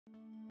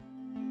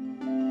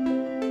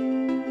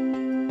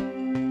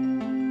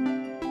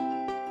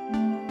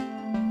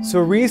So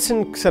a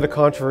recent set of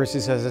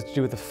controversies has to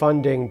do with the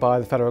funding by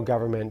the federal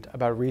government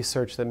about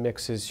research that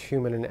mixes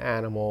human and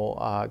animal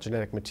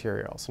genetic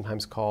material,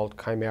 sometimes called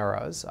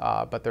chimeras,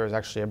 but there's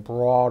actually a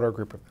broader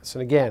group of this.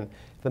 And again,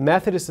 the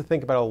method is to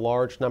think about a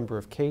large number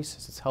of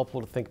cases. It's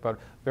helpful to think about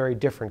very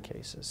different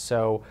cases.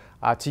 So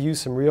to use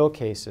some real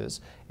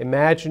cases,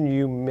 imagine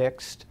you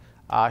mixed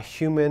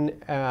human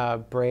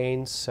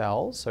brain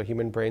cells, so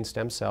human brain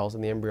stem cells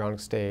in the embryonic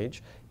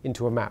stage,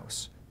 into a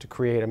mouse to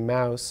create a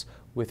mouse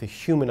with a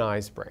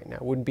humanized brain. Now,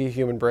 it wouldn't be a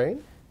human brain.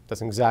 It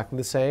does exactly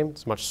the same.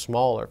 It's much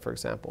smaller, for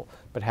example,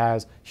 but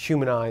has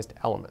humanized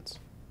elements.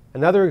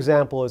 Another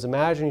example is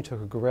imagine you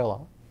took a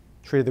gorilla,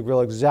 treated the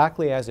gorilla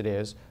exactly as it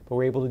is, but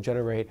were able to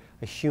generate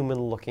a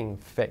human-looking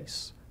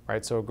face,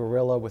 right? So a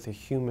gorilla with a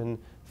human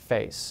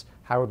face.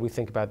 How would we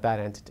think about that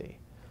entity?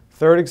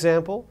 Third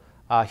example,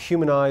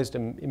 humanized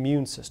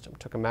immune system.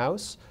 Took a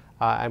mouse,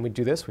 and we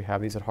do this, we have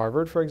these at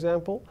Harvard, for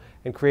example,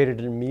 and created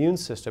an immune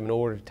system in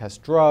order to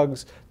test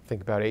drugs.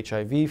 Think about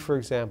HIV, for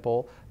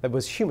example, that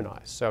was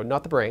humanized. So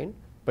not the brain,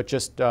 but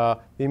just the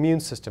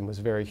immune system was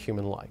very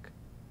human-like.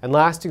 And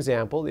last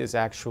example is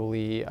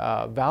actually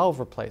valve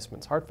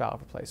replacements, heart valve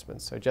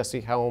replacements. So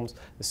Jesse Helms,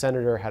 the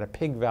senator, had a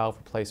pig valve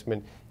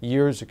replacement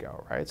years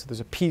ago, right? So there's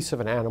a piece of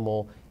an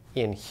animal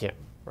in him,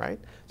 right?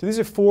 So these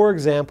are 4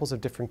 examples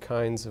of different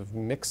kinds of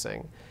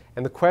mixing.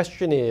 And the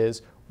question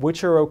is,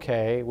 which are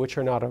okay, which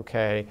are not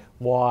okay,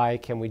 why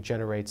can we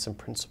generate some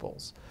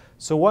principles?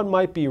 So what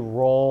might be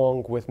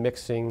wrong with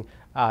mixing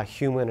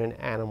human and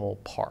animal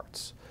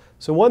parts?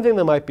 So one thing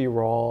that might be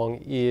wrong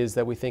is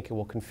that we think it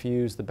will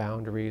confuse the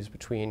boundaries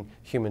between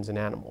humans and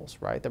animals,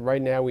 right? That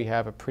right now we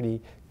have a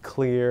pretty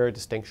clear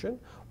distinction.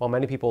 While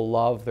many people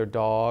love their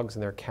dogs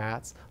and their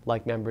cats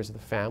like members of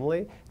the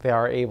family, they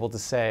are able to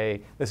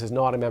say, this is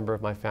not a member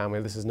of my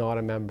family, this is not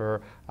a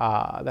member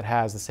that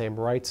has the same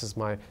rights as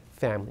my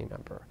family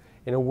member.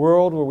 In a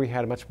world where we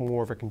had much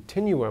more of a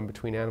continuum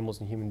between animals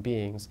and human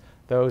beings,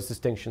 those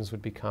distinctions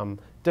would become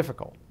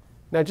difficult.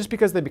 Now, just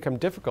because they become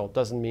difficult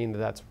doesn't mean that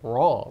that's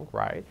wrong,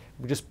 right? It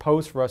would just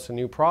pose for us a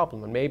new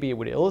problem, and maybe it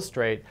would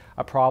illustrate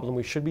a problem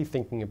we should be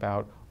thinking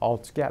about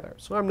altogether.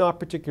 So I'm not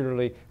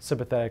particularly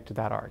sympathetic to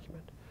that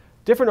argument.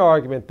 Different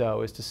argument,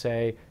 though, is to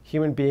say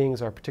human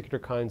beings are particular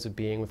kinds of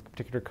being with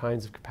particular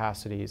kinds of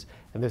capacities,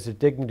 and there's a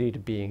dignity to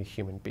being a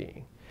human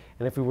being.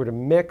 And if we were to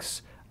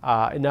mix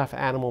enough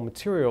animal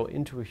material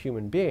into a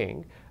human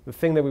being, the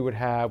thing that we would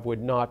have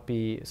would not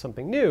be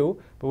something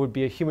new, but would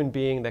be a human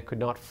being that could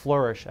not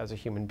flourish as a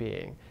human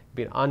being. It would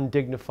be an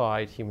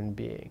undignified human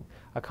being,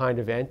 a kind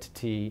of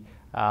entity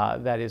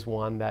that is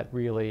one that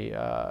really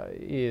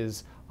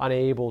is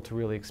unable to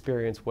really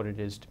experience what it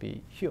is to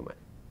be human.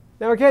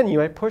 Now again, you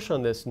might push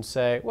on this and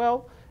say,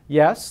 well,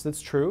 yes,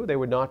 that's true. They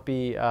would not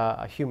be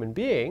a human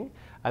being,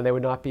 and they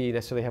would not be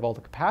necessarily have all the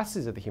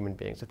capacities of the human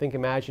being. So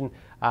imagine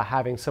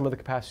having some of the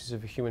capacities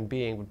of a human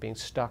being but being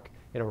stuck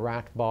in a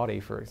rat body,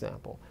 for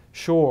example.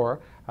 Sure,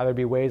 there'd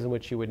be ways in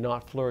which you would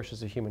not flourish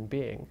as a human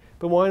being,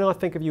 but why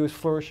not think of you as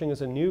flourishing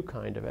as a new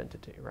kind of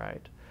entity,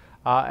 right?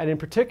 And in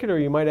particular,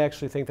 you might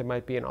actually think there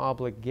might be an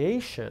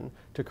obligation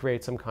to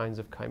create some kinds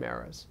of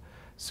chimeras.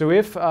 So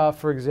if,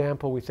 for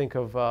example, we think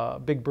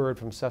of Big Bird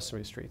from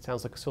Sesame Street,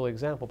 sounds like a silly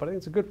example, but I think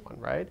it's a good one,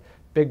 right?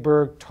 Big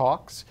Bird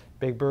talks,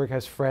 Big Bird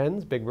has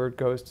friends, Big Bird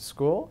goes to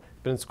school,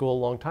 been in school a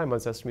long time on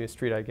Sesame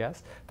Street, I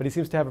guess, but he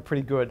seems to have a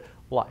pretty good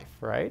life,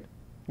 right?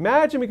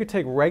 Imagine we could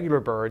take regular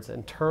birds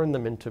and turn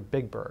them into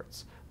big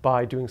birds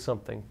by doing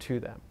something to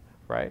them,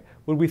 right?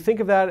 Would we think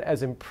of that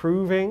as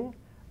improving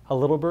a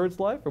little bird's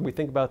life, or would we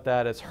think about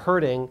that as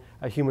hurting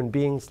a human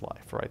being's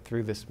life, right,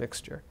 through this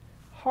mixture?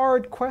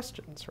 Hard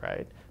questions,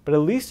 right? But at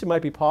least it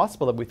might be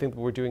possible that we think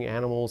that we're doing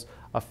animals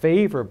a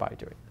favor by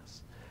doing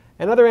this.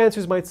 And other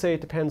answers might say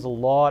it depends a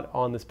lot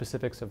on the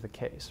specifics of the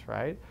case,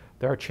 right?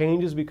 There are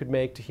changes we could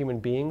make to human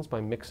beings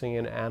by mixing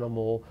in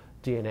animal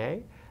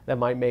DNA that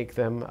might make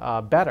them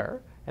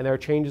better, and there are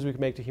changes we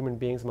can make to human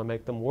beings that might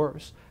make them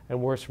worse, and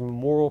worse from a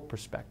moral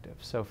perspective.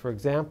 So for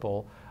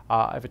example,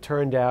 if it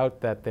turned out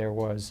that there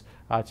was,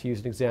 to use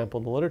an example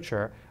in the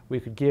literature, we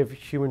could give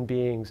human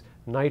beings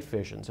night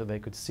vision so they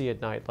could see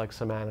at night like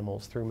some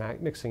animals through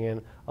mixing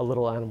in a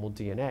little animal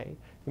DNA.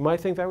 You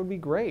might think that would be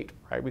great,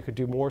 right? We could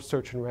do more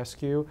search and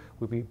rescue,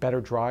 we'd be better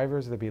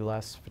drivers, there'd be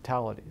less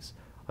fatalities.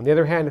 On the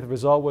other hand, if the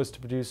result was to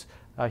produce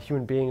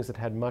human beings that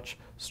had much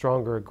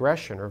stronger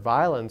aggression or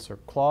violence or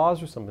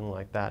claws or something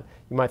like that,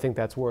 you might think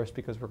that's worse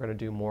because we're going to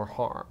do more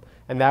harm.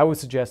 And that would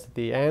suggest that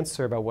the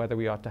answer about whether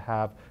we ought to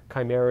have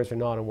chimeras or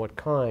not and what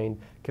kind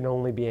can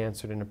only be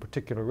answered in a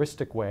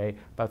particularistic way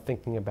about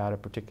thinking about a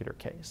particular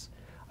case.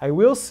 I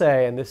will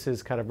say, and this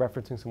is kind of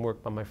referencing some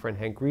work by my friend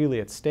Hank Greeley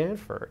at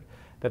Stanford,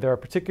 that there are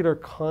particular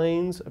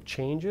kinds of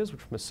changes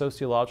which from a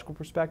sociological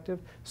perspective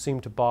seem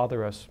to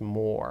bother us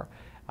more.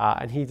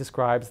 And he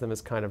describes them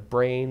as kind of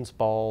brains,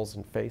 balls,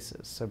 and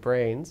faces. So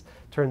brains,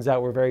 turns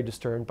out we're very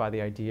disturbed by the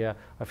idea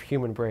of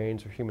human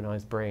brains or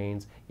humanized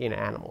brains in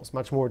animals,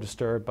 much more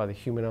disturbed by the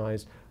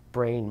humanized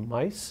brain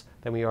mice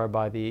than we are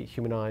by the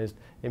humanized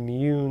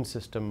immune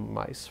system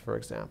mice, for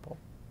example.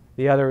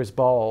 The other is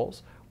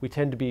balls. we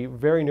tend to be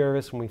very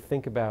nervous when we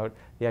think about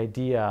the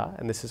idea,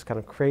 and this is kind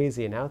of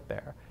crazy and out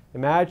there.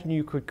 Imagine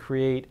you could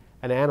create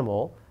an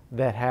animal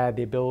that had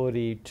the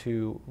ability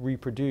to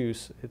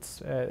reproduce,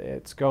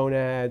 its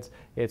gonads,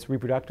 its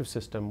reproductive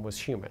system was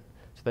human.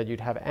 So that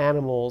you'd have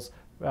animals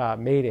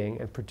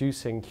mating and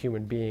producing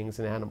human beings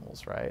and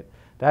animals, right?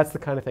 That's the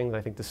kind of thing that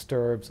I think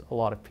disturbs a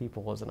lot of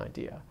people as an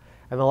idea.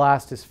 And the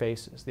last is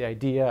faces. The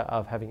idea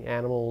of having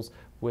animals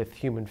with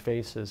human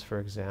faces, for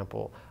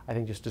example, I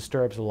think just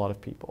disturbs a lot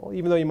of people,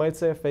 even though you might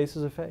say a face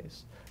is a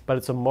face. But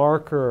it's a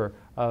marker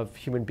of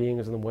human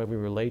beings and the way we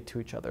relate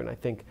to each other. And I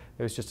think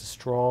there's just a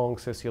strong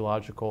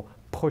sociological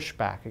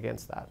pushback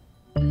against that.